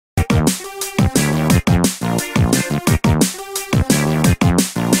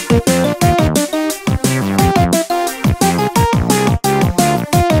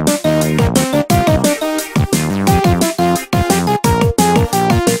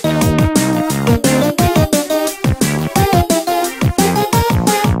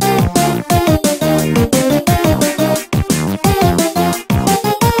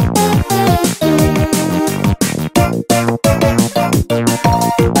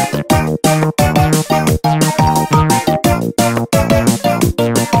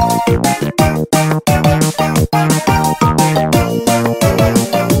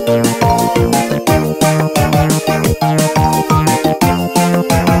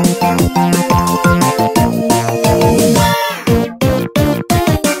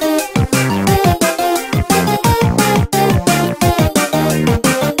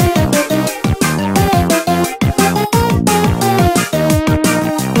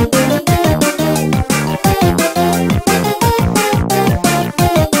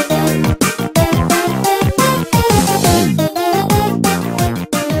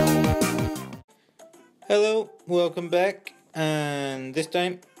And this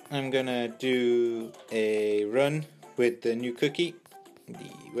time I'm gonna do a run with the new cookie.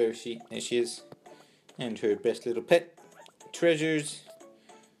 Where is she? There she is. And her best little pet. Treasures.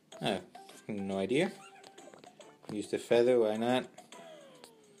 Oh, no idea. Use the feather, why not?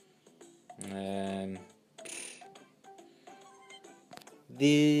 I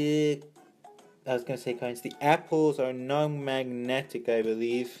was gonna say coins. The apples are non-magnetic, I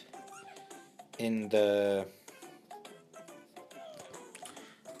believe. In the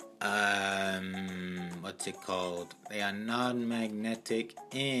what's it called? They are non-magnetic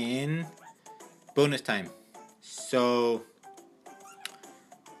in bonus time. So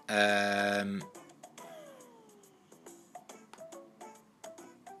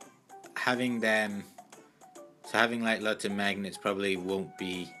having like lots of magnets probably won't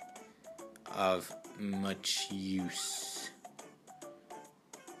be of much use.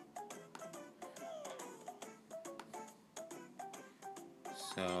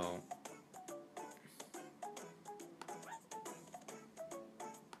 So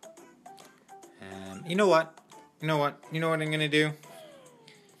you know what I'm gonna do?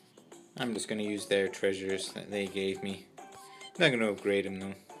 I'm just gonna use their treasures that they gave me. I'm not gonna upgrade them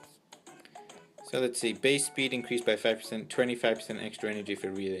though. So let's see, base speed increased by 5%, 25% extra energy for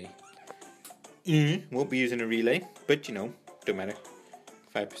relay. Won't be using a relay, but you know, don't matter.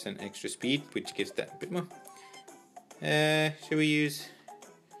 5% extra speed, which gives that a bit more. Should we use,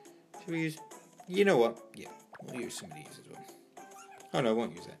 you know what? Yeah, we'll use some of these as well. Oh no, I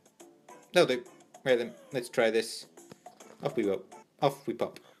won't use that. That'll do. Right then, let's try this. Off we go. Off we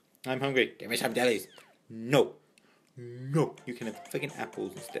pop. I'm hungry. Give me some jellies. No. No. You can have fucking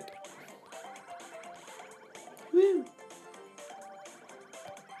apples instead. Woo.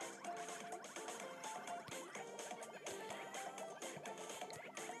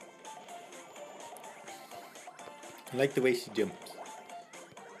 I like the way she jumps.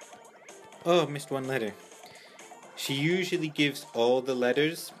 Oh, missed one letter. She usually gives all the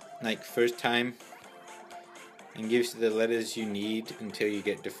letters, like first time, and gives you the letters you need until you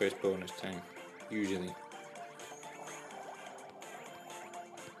get the first bonus time. Usually.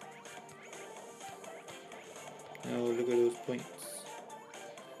 Oh, look at those points.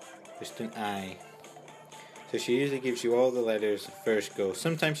 Just an I. So she usually gives you all the letters first go.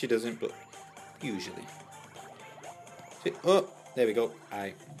 Sometimes she doesn't, but usually. See, oh, there we go.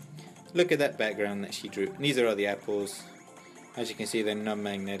 I. Look at that background that she drew. And these are all the apples. As you can see, they're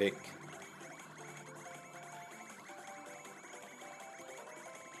non-magnetic.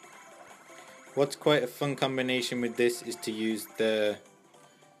 What's quite a fun combination with this is to use the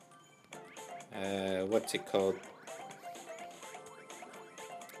what's it called?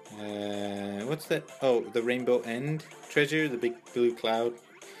 What's that? Oh, the rainbow end treasure, the big blue cloud,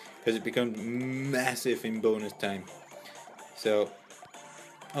 because it becomes massive in bonus time. So,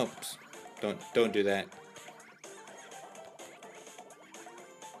 oops, don't do that.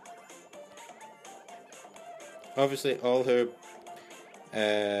 Obviously, all her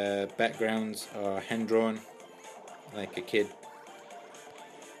backgrounds are hand drawn, like a kid.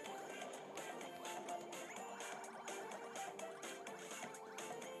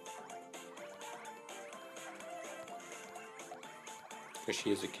 Because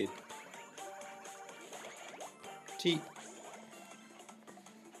she is a kid. Gee.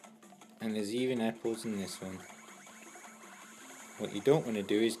 And there's even apples in this one. What you don't want to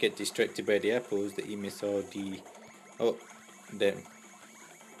do is get distracted by the apples that you miss all the... Oh, there.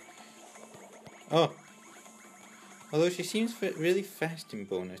 Oh. Although she seems really fast in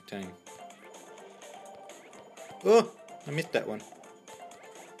bonus time. Oh, I missed that one.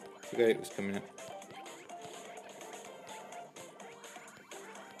 Forgot it was coming up.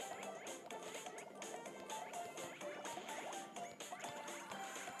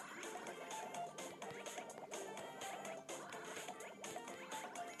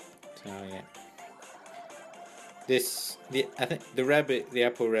 So yeah, I think the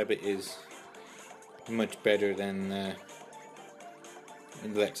apple rabbit is much better than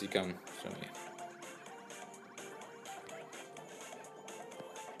in Lexicon. So yeah.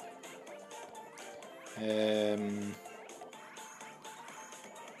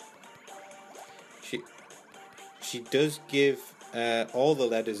 She does give all the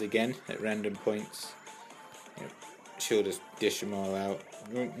letters again at random points. You know, she'll just dish them all out.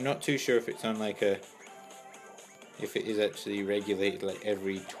 I'm not too sure if it's on like if it is actually regulated like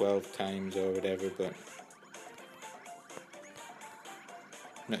every 12 times or whatever, but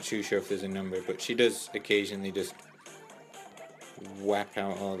not too sure if there's a number, but she does occasionally just whack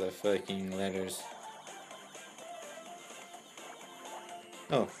out all the fucking letters.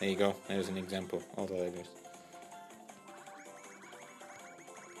 Oh, there you go. There's an example. All the letters.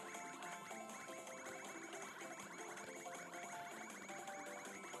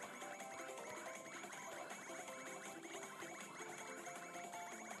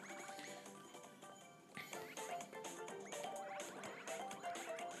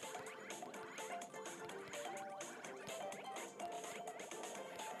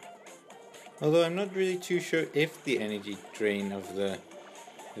 Although I'm not really too sure if the energy drain of the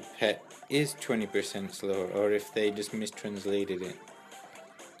pet is 20% slower, or if they just mistranslated it.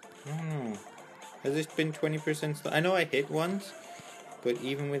 I don't know. Has this been 20% slow? I know I hit once, but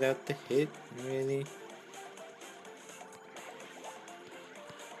even without the hit, really?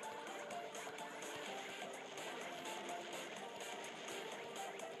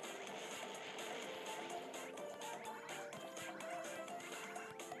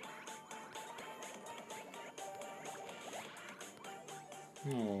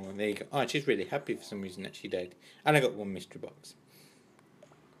 Oh, there you go. Oh, she's really happy for some reason that she died. And I got one mystery box.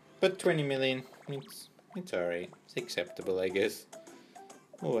 But 20 million, it's alright. It's acceptable, I guess.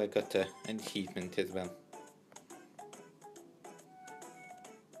 Oh, I got an achievement as well.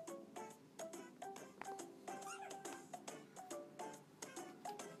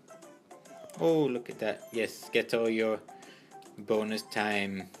 Oh, look at that. Yes, get all your bonus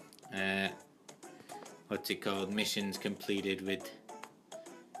time, what's it called, missions completed with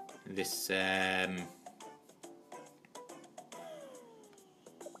this,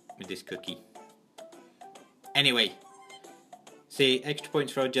 cookie. Anyway, see, extra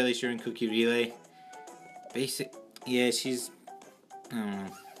points for all jelly sure and cookie relay. Basic, yeah, she's, I don't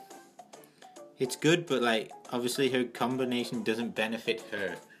know. It's good, but like, obviously her combination doesn't benefit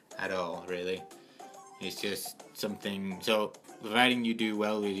her at all, really. It's just something, so providing you do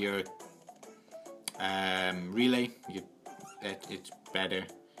well with your relay, it's better.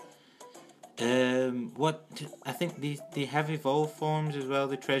 What I think they have evolved forms as well.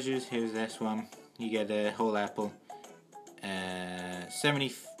 The treasures. Here's this one. You get a whole apple. 30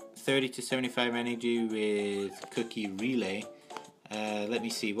 to 75 energy with cookie relay. Let me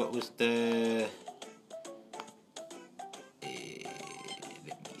see. What was the? Let me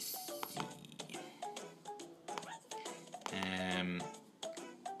see.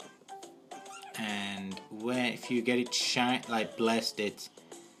 And if you get it like blessed, it's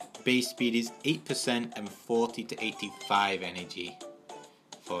base speed is 8% and 40 to 85 energy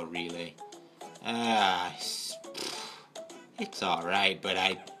for relay. It's alright, but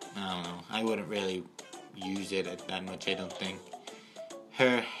I don't know. I wouldn't really use it that much, I don't think.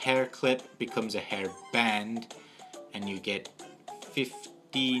 Her hair clip becomes a hair band, and you get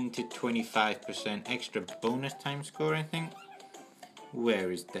 15 to 25% extra bonus time score, I think.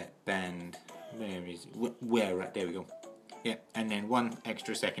 Where is that band? Where is it? Where? Right, there we go. Yeah, and then 1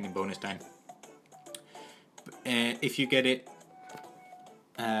 extra second in bonus time. If you get it,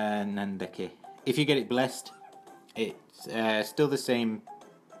 if you get it blessed, it's still the same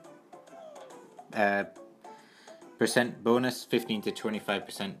percent bonus, 15 to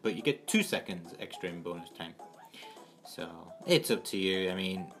 25%, but you get 2 seconds extra in bonus time. So it's up to you. I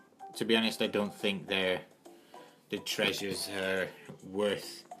mean, to be honest, I don't think the treasures are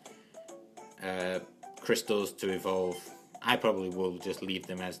worth crystals to evolve. I probably will just leave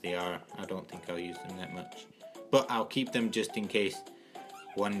them as they are. I don't think I'll use them that much. But I'll keep them just in case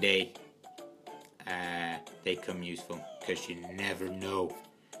one day they come useful. Because you never know.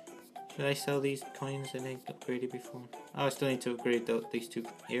 Should I sell these coins that I upgraded before? Oh, I still need to upgrade these 2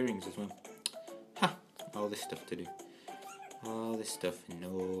 earrings as well. Ha! All this stuff to do. All this stuff and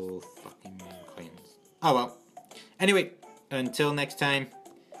no fucking coins. Oh well. Anyway, until next time,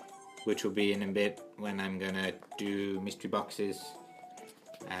 which will be in a bit when I'm gonna do mystery boxes.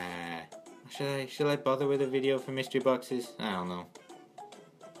 Should I bother with a video for mystery boxes? I don't know.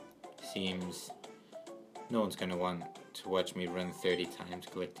 Seems no one's gonna want to watch me run 30 times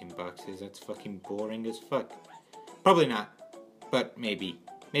collecting boxes. That's fucking boring as fuck. Probably not, but maybe.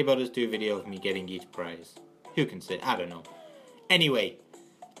 Maybe I'll just do a video of me getting each prize. Who can say? I don't know. Anyway,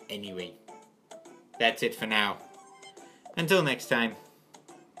 that's it for now. Until next time,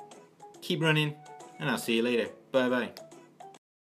 keep running, and I'll see you later. Bye bye.